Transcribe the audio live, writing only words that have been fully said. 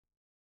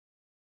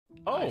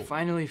Oh. I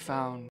finally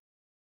found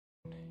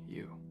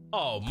you.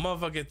 Oh,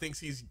 motherfucker thinks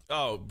he's...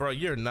 Oh, bro,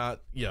 you're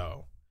not...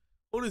 Yo.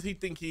 Who does he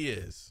think he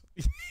is?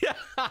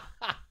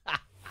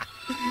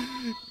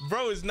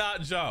 Bro is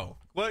not Joe.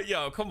 What?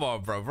 Yo, come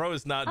on, bro. Bro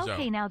is not Joe.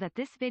 Okay, now that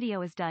this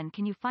video is done,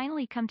 can you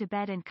finally come to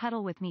bed and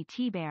cuddle with me,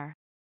 T-Bear?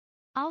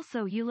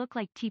 Also, you look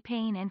like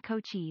T-Pain and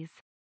Cochise.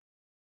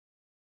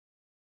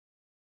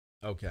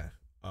 Okay.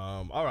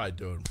 All right,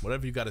 dude.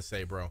 Whatever you got to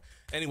say, bro.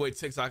 Anyway,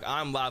 TikTok,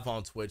 I'm live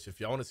on Twitch.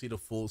 If y'all want to see the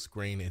full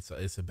screen, it's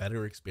a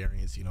better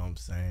experience. You know what I'm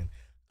saying?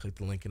 Click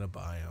the link in the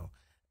bio.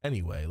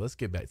 Anyway, let's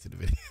get back to the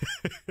video.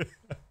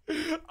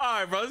 All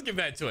right, bro. Let's get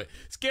back to it.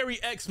 Scary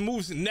X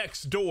moves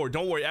next door.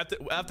 Don't worry. After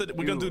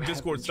we're gonna do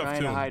Discord stuff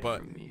too. But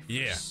from me for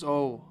yeah,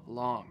 so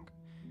long,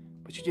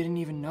 but you didn't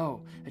even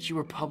know that you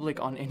were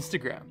public on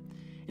Instagram.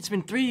 It's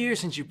been 3 years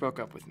since you broke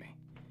up with me.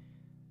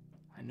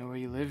 I know where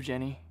you live,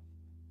 Jenny,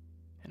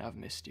 and I've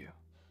missed you.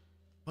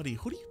 buddy.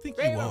 Who do you think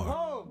you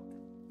are?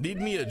 Need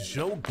me a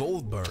Joe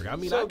Goldberg? I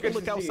mean, I can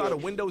look outside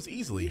of windows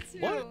easily.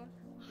 What?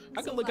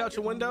 I can look out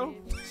your window.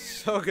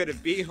 So good to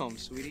be home,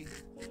 sweetie.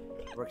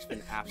 Work's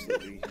been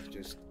absolutely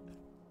just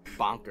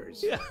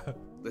bonkers. Yeah.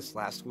 This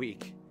last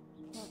week.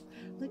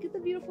 Look at the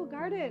beautiful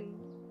garden.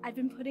 I've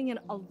been putting in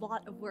a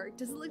lot of work.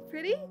 Does it look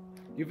pretty?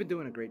 You've been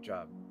doing a great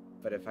job,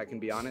 but if I can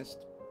be honest,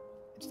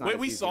 it's not. Wait, as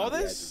we easy saw on the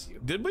edge this? as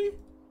you. Did we?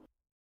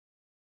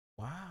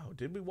 Wow,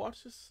 did we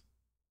watch this?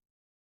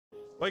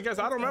 Wait, guys,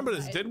 I don't remember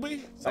this. Did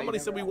we? Somebody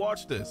said we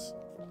watched this.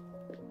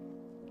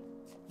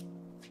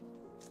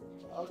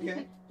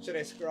 Okay. Should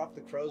I screw off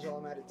the crows while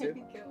I'm at it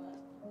too?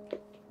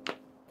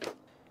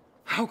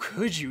 How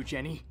could you,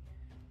 Jenny?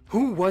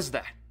 Who was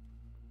that?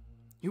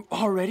 You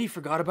already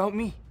forgot about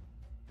me?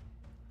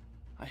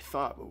 I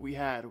thought what we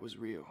had was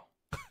real.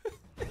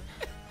 I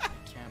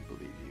can't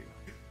believe you.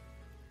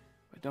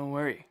 But don't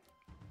worry.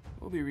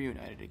 We'll be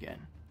reunited again.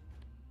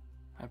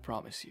 I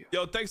promise you.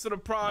 Yo, thanks for the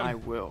prime. I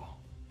will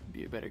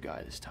be a better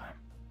guy this time.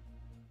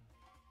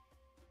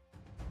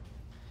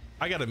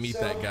 I gotta meet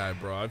that guy,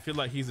 bro. I feel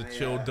like he's a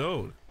chill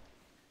dude.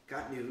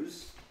 Got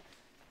news.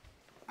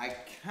 I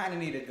kind of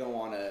need to go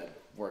on a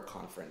work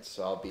conference,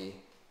 so I'll be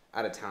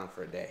out of town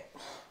for a day.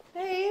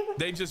 Babe.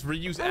 They just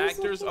reuse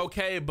actors,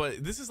 okay,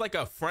 but this is like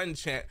a friend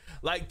channel.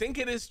 Like, think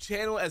of this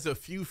channel as a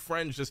few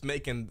friends just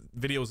making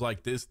videos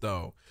like this,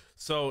 though.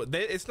 So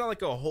it's not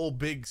like a whole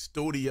big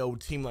studio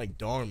team like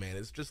Darn Man.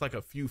 It's just like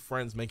a few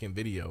friends making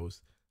videos.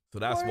 So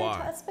that's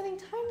why. Spending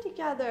time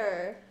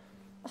together.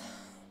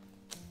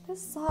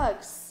 This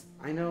sucks.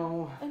 I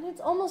know. And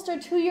it's almost our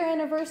 2-year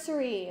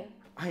anniversary.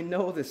 I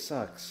know this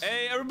sucks.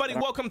 Hey, everybody,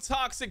 welcome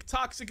Toxic.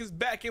 Toxic is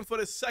back in for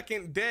the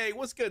second day.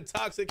 What's good,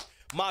 Toxic?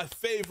 My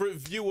favorite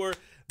viewer,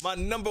 my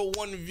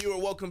 #1 viewer.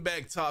 Welcome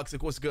back,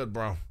 Toxic. What's good,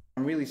 bro?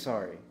 I'm really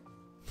sorry.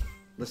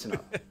 Listen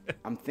up.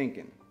 I'm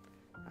thinking,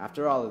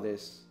 after all of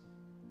this,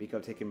 we go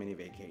take a mini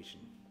vacation.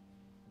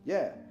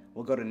 Yeah,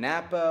 we'll go to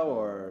Napa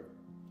or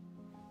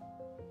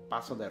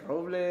Paso de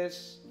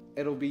Robles.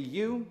 It'll be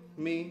you,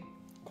 me,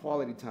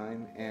 quality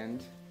time,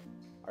 and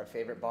our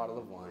favorite bottle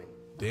of wine.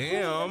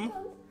 Damn. That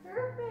sounds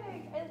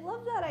perfect. I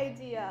love that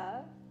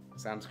idea.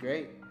 Sounds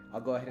great.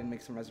 I'll go ahead and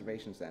make some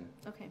reservations then.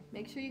 Okay,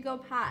 make sure you go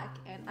pack,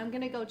 and I'm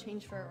gonna go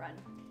change for a run.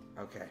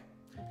 Okay.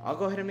 I'll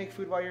go ahead and make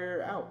food while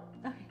you're out.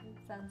 Okay,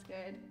 sounds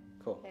good.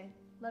 Cool. Okay,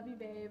 love you,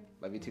 babe.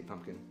 Love you too,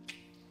 Pumpkin.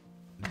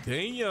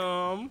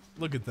 Damn.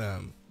 Look at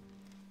them.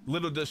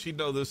 Little does she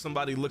know there's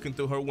somebody looking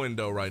through her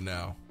window right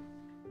now.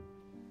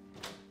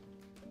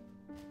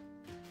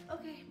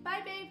 Okay,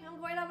 bye, babe. I'm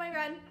going on my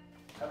run.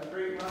 Have a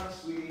great run,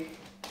 sweetie.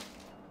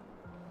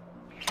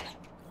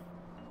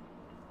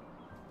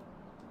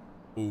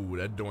 Ooh,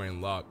 that door ain't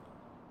locked.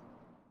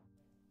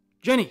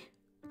 Jenny,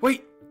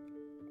 wait.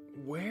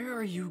 Where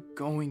are you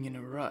going in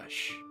a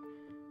rush?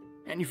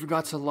 And you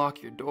forgot to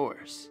lock your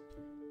doors.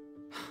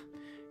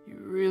 You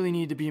really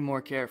need to be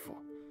more careful.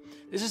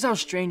 This is how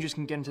strangers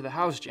can get into the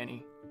house,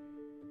 Jenny.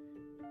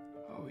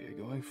 Oh, you're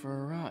going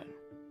for a run.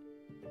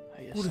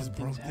 I guess Who does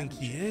bro something's think happened,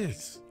 he Jenny.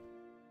 is?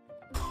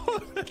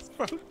 That's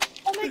bro.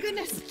 Oh my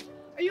goodness.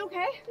 Are you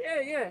okay?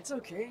 Yeah, it's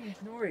okay.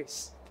 No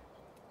worries.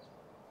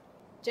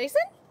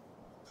 Jason?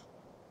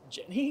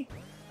 Jenny?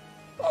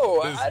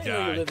 Oh, This I didn't know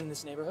guy. you lived in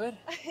this neighborhood.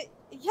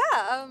 Yeah,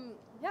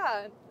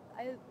 I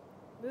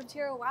moved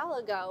here a while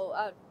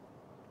ago.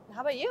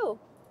 How about you?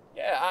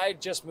 Yeah, I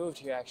just moved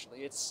here, actually.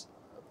 It's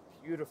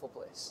a beautiful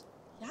place.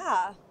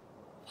 Yeah.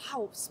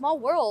 Wow, small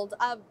world.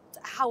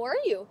 How are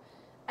you?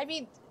 I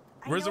mean,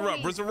 Where's the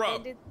rub? Where's the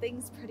rub? I did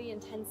things pretty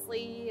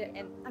intensely,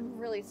 and I'm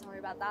really sorry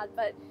about that,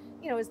 but,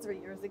 you know, it was 3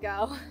 years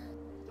ago.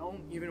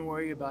 Don't even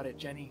worry about it,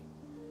 Jenny.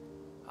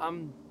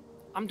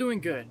 I'm doing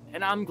good,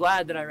 and I'm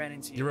glad that I ran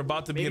into you. You're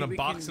about to be in a Maybe we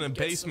box in can a get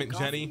some basement,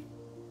 coffee.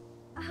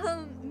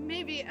 Jenny.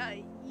 Maybe,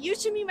 you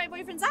should meet my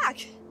boyfriend,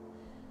 Zach.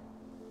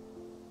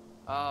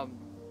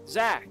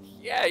 Zach.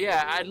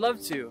 Yeah, I'd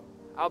love to.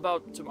 How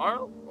about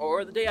tomorrow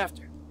or the day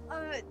after?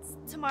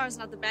 Tomorrow's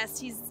not the best.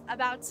 He's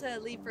about to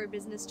leave for a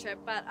business trip,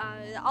 but,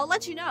 I'll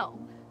let you know.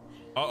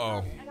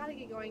 Uh-oh. I gotta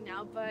get going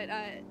now, but,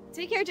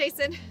 take care,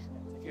 Jason.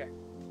 Take care.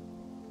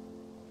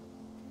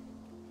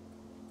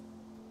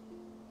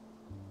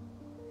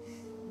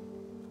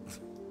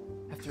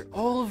 After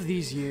all of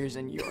these years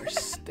and you're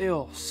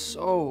still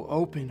so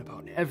open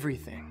about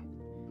everything,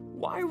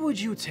 why would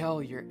you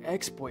tell your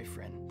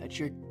ex-boyfriend that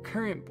your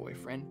current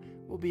boyfriend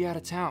will be out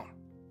of town?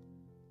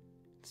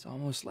 It's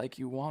almost like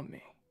you want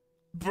me.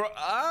 Bro,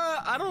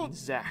 I don't...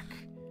 Zach.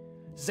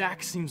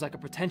 Zach seems like a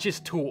pretentious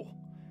tool,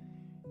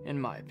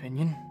 in my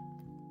opinion.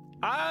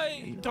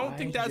 I don't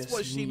think that's just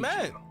what she need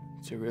meant.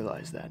 you to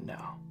realize that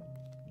now.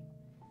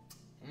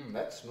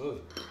 That's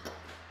smooth.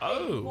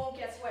 Oh. Won't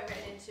guess what I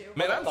ran into.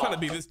 Man, I'm trying to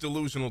be this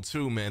delusional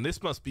too, man.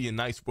 This must be a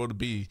nice world to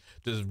be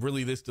just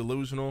really this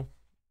delusional.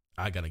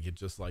 I gotta get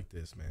just like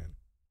this, man.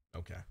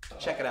 Okay.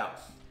 Check it out.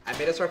 I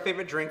made us our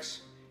favorite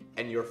drinks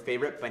and your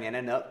favorite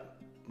banana nut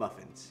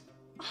muffins.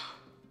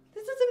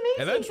 This is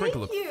amazing. And that drink Thank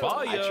look you.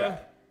 fire. I tried.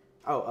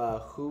 Oh,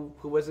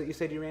 who was it you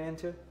said you ran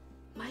into?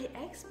 My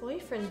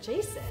ex-boyfriend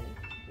Jason.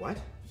 What?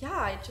 Yeah,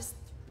 I just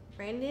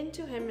ran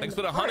into him Thanks in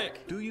for the the park.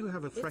 100. Do you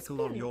have a It's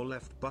freckle on been your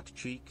left butt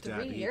cheek, 3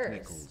 Daddy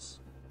years. Tnickelss?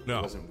 It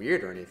No. wasn't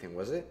weird or anything,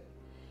 was it?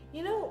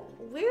 You know,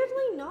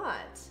 weirdly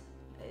not.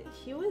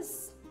 He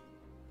was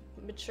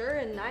mature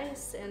and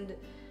nice, and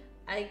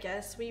I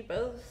guess we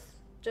both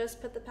just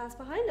put the past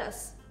behind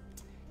us.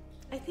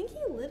 I think he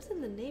lives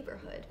in the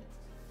neighborhood.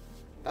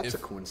 That's a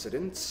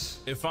coincidence.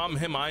 If I'm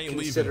him, I ain't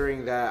leaving.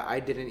 Considering that I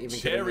didn't even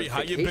Cherry, get a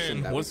how you notification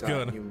been? that What's we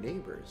got good? new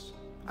neighbors.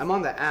 I'm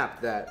on the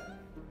app that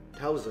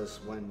tells us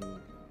when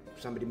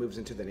somebody moves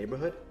into the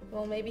neighborhood.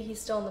 Well, maybe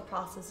he's still in the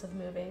process of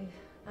moving.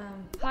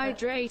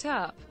 Hydrate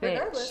up, bitch.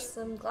 Regardless,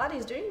 I'm glad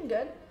he's doing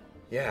good.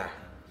 Yeah.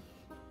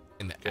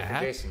 In the Good for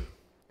app? Jason.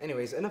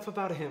 Anyways, enough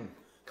about him.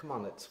 Come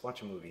on, let's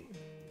watch a movie.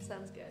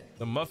 Sounds good.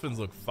 The muffins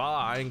look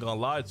fire. I ain't gonna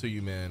lie to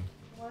you, man.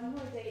 One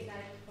more date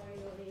night before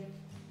you leave.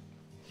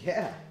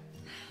 Yeah.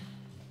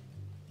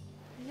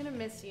 I'm gonna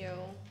miss you.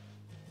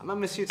 I'm gonna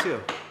miss you too.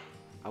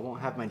 I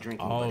won't have my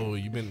drinking buddy. Oh,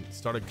 you been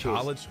started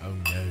college? Oh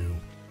no.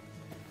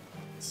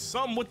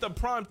 Some with the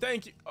prime,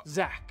 thank you.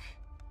 Zach,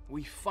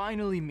 we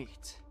finally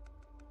meet.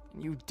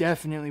 You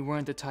definitely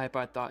weren't the type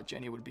I thought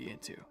Jenny would be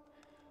into.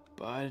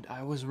 But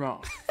I was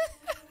wrong.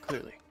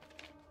 Clearly.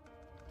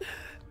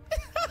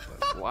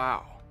 But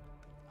wow.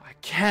 I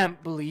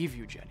can't believe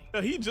you, Jenny.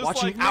 He just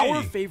Watching like me.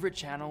 our favorite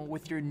channel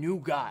with your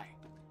new guy.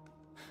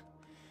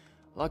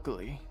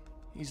 Luckily,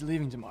 he's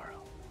leaving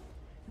tomorrow.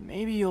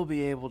 Maybe you'll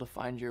be able to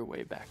find your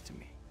way back to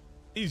me.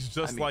 He's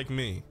just I mean, like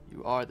me.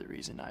 You are the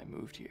reason I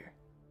moved here.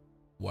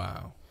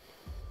 Wow.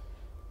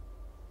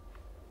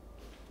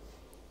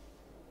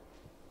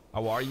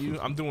 How are you?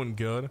 I'm doing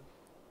good.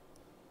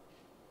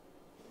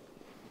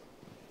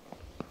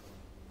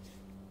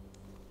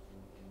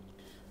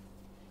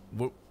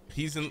 What?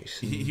 He's in.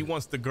 He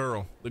wants the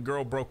girl. The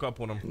girl broke up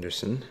with him.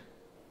 Henderson,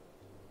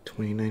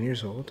 29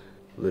 years old,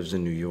 lives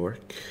in New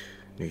York.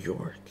 New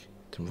York.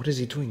 Then what is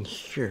he doing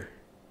here?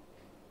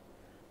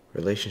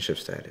 Relationship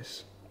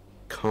status.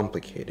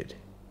 Complicated.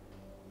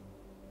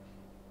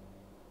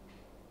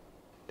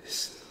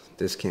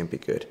 This can't be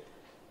good.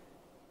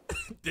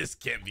 This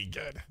can't be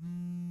good.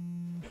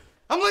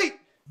 I'm late!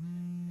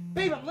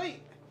 Babe, I'm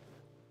late!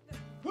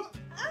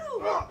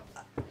 Ow!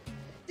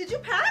 Did you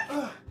pack?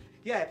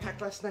 Yeah, I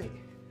packed last night.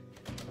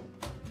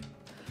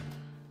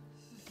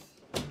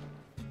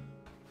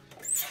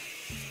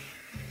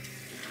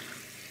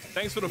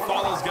 Thanks for the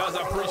follows, guys.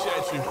 I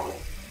appreciate you.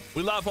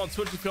 We live on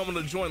Twitch if you want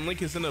to join.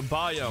 Link is in the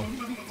bio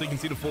so you can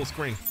see the full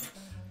screen.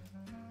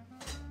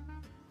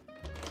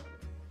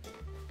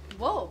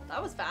 Whoa,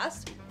 that was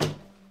fast.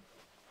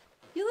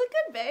 You look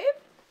good, babe.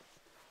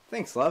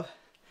 Thanks, love.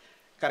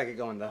 Gotta get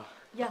going, though.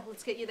 Yeah,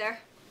 let's get you there.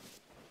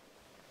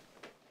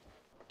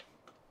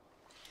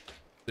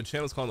 The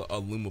channel's called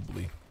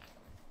Illumably.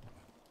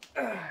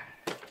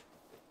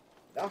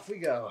 Off we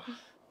go.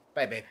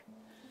 Bye, babe.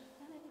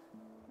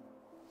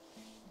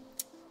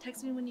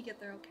 Text me when you get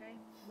there, okay?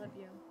 Love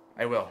you.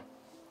 I will.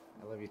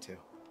 I love you too.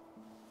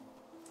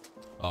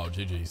 Oh,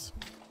 GG's.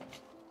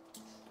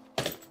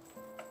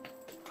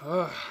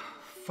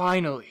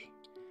 Finally.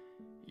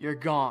 You're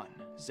gone,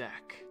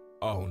 Zach.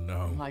 Oh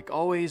no. Like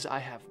always, I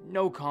have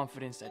no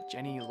confidence that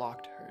Jenny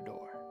locked her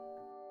door.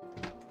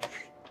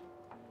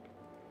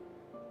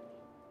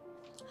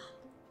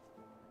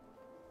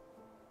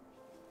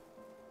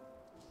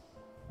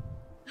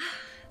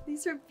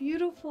 These are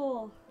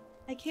beautiful.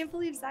 I can't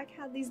believe Zach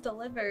had these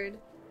delivered.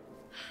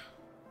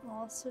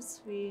 Oh, so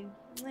sweet.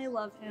 I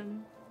love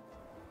him.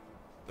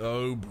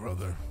 Oh,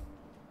 brother.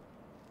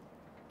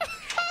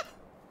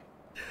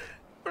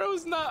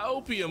 Bro's not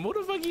opium. What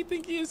the fuck you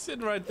think he is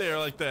sitting right there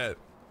like that?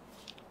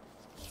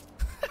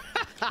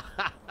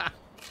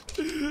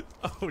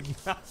 Oh,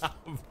 no.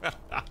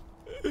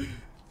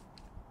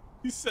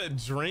 He said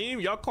Dream?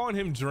 Y'all calling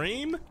him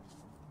Dream?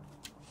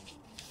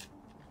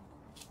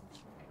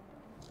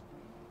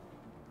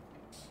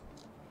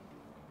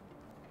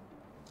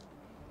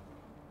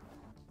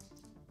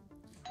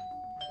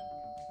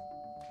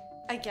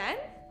 Again?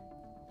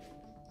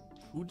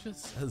 Who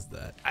just says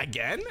that?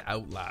 Again?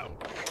 Out loud.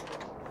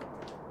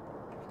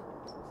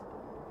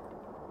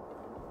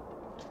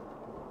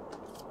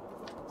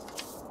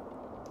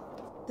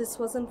 This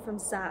wasn't from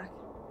Zach.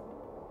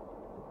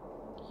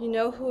 You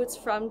know who it's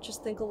from,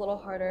 just think a little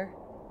harder.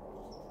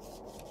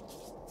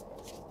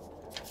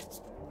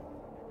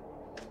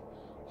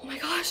 Oh my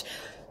gosh!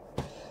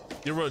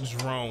 You're a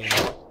drone.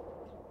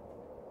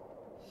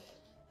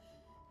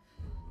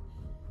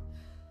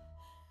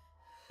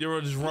 You're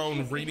a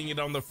drone reading it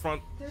on the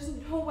front. There's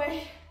no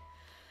way.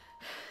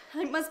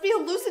 I must be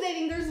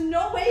hallucinating. There's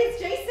no way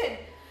it's Jason.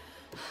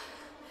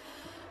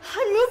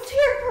 I moved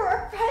here for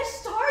a fresh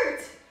start.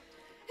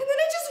 And then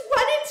I just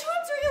run into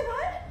him during a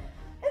run.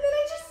 And then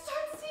I just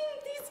start seeing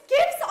these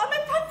gifts on my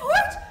front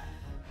porch.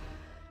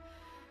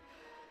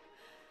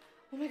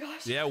 Oh my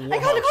gosh. Yeah, I gotta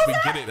Warhawks, go we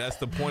back. get it. That's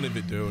the point of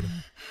it, dude.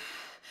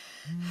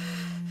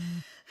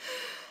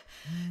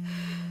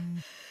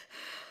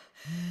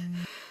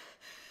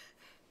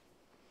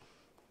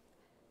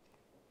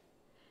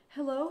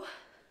 Hello?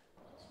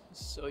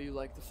 So you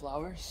like the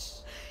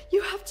flowers?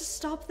 You have to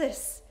stop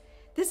this.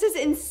 This is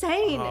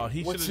insane. Oh, he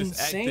should What's have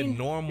just acted insane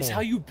normal. is how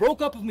you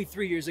broke up with me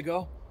 3 years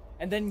ago,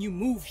 and then you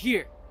moved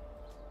here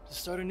to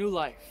start a new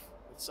life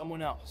with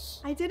someone else.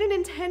 I didn't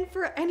intend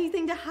for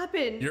anything to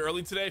happen. You're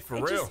early today, for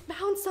I real. just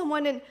found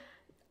someone and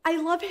I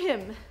love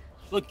him.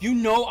 Look, you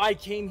know I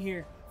came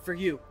here for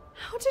you.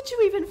 How did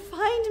you even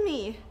find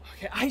me?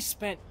 Okay, I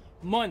spent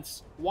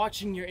months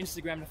watching your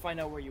Instagram to find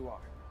out where you are.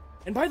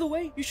 And by the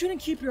way, you shouldn't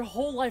keep your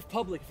whole life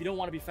public if you don't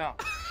want to be found.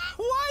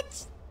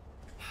 What?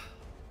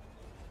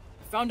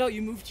 I found out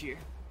you moved here.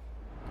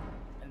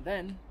 And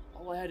then,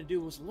 all I had to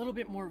do was a little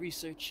bit more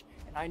research,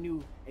 and I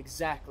knew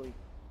exactly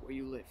where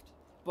you lived.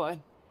 But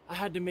I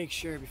had to make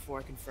sure before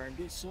I confirmed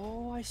it,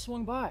 so I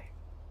swung by.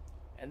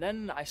 And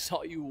then I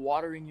saw you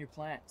watering your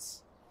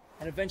plants.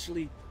 And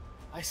eventually,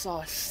 I saw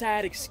a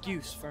sad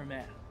excuse for a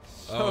man.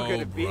 So good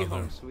to be brother.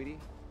 home, sweetie.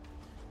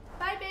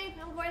 Bye, babe.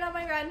 I'm going on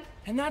my run.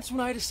 And that's when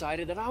I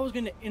decided that I was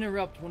gonna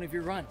interrupt one of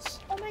your runs.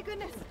 Oh my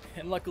goodness.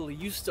 And luckily,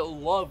 you still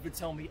love to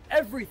tell me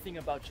everything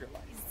about your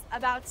life.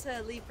 About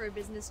to leave for a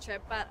business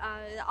trip, but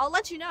I'll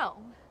let you know.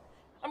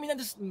 I mean, that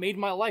just made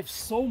my life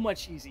so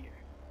much easier.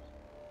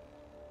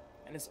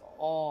 And it's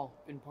all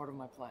been part of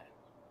my plan.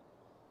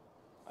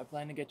 I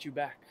plan to get you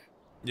back.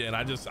 Yeah, and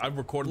I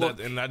recorded Look,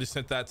 that and I just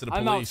sent that to the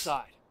I'm police.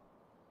 outside.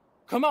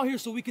 Come out here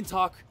so we can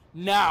talk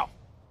now.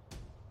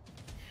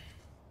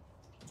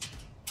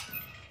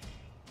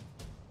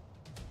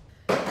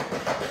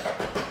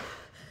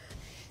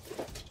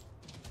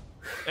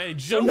 Hey,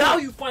 Joe. So now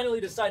you finally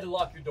decide to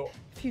lock your door.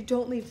 If you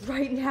don't leave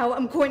right now,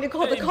 I'm going to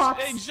call the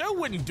cops. Hey, Joe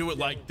wouldn't do it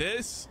like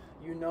this.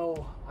 You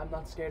know I'm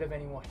not scared of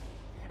anyone.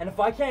 And if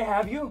I can't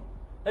have you,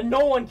 then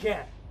no one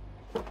can.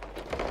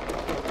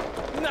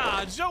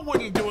 Nah, Joe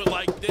wouldn't do it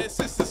like this.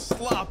 This is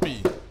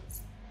sloppy.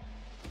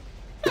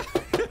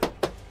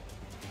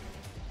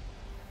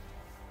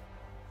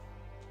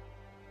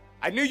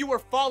 I knew you were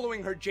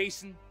following her,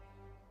 Jason.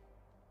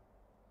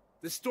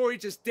 The story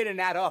just didn't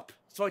add up,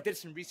 so I did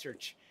some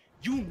research.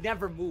 You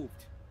never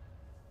moved.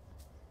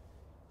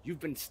 You've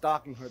been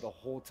stalking her the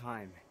whole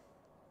time,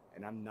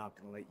 and I'm not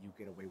gonna let you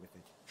get away with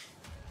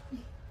it.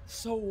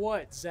 So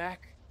what,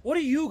 Zach? What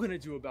are you gonna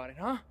do about it,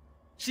 huh?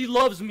 She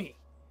loves me.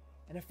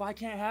 And if I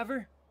can't have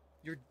her,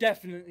 you're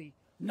definitely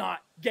not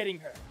getting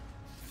her.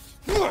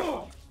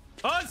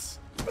 Us!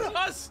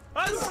 Us!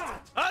 Us!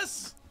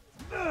 Us!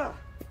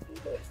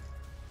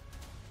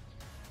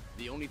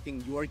 The only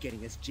thing you're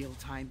getting is jail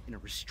time and a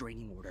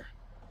restraining order.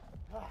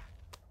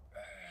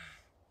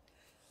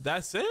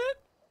 That's it?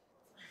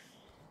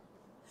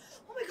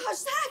 Oh my gosh,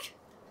 Zach!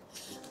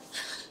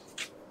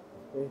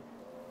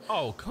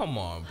 Oh, come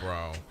on,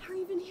 bro. How are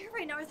you even here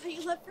right now? I thought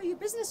you left for your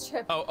business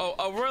trip.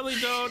 Oh, really,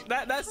 dude?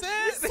 That's It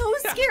it? was so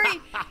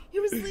scary. He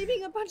was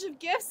leaving a bunch of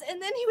gifts,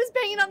 and then he was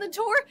banging on the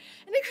door,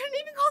 and I couldn't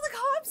even call the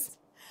cops.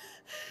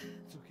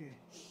 It's okay.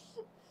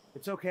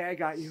 It's okay, I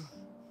got you.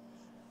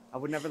 I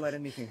would never let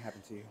anything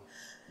happen to you.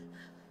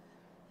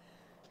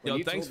 When Yo,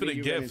 you thanks told for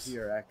me the you ran gifts. into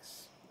your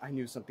ex, I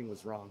knew something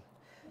was wrong.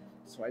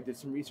 So I did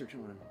some research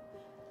on him.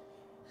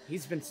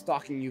 He's been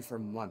stalking you for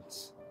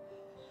months.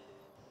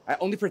 I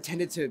only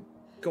pretended to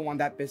go on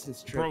that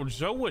business trip. Bro,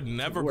 Joe would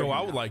never Where go you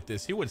out now? like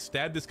this. He would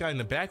stab this guy in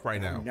the back right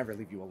I now. would never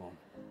leave you alone.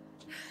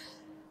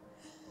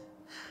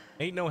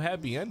 Ain't no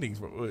happy endings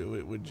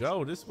with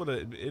Joe. This would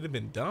have it'd have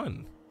been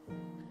done.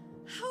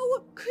 How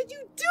could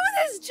you do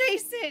this,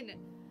 Jason?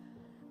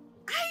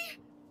 I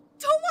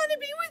don't want to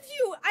be with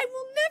you. I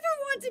will never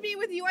want to be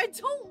with you. I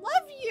don't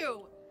love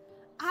you.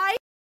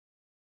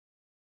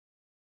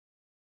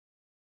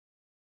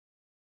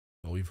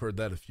 We've heard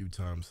that a few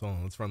times. Hold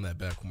on, let's run that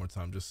back one more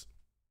time. Just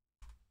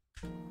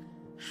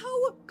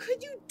How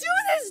could you do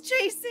this,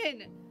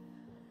 Jason?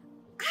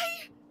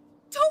 I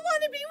don't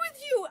want to be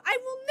with you. I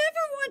will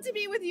never want to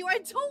be with you. I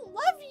don't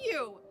love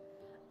you.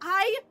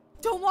 I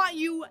don't want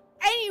you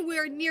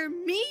anywhere near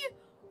me,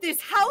 this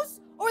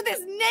house, or this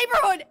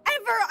neighborhood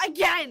ever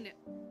again.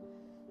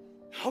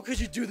 How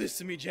could you do this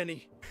to me,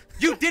 Jenny?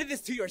 You did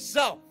this to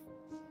yourself!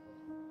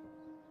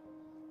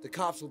 The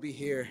cops will be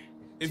here.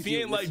 if to he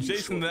deal ain't with like you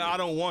Jason, then shortly. I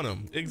don't want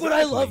him. Exactly. But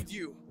I loved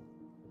you.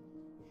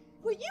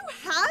 What you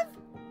have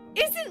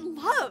isn't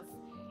love.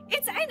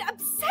 It's an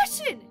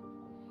obsession.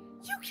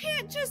 You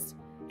can't just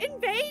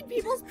invade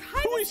people's people's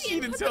privacy. Who is she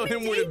and to put tell them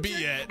in him where to be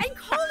danger at? And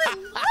call it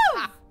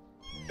love.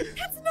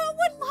 That's not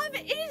what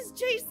love is,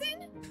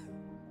 Jason.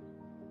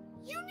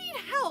 You need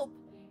help,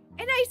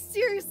 and I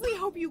seriously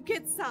hope you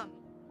get some.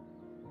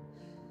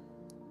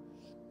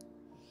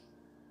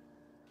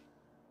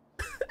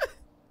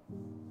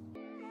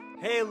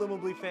 Hey,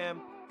 Illumably fam.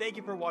 Thank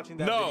you for watching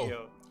that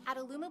video. At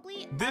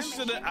Illumably, This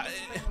should have.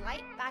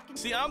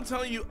 See, I'm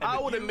telling you, And I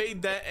the would have view-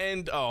 made that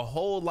end a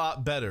whole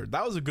lot better.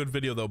 That was a good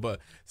video though, but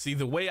see,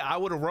 the way I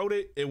would have wrote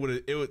it, it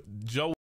would Joe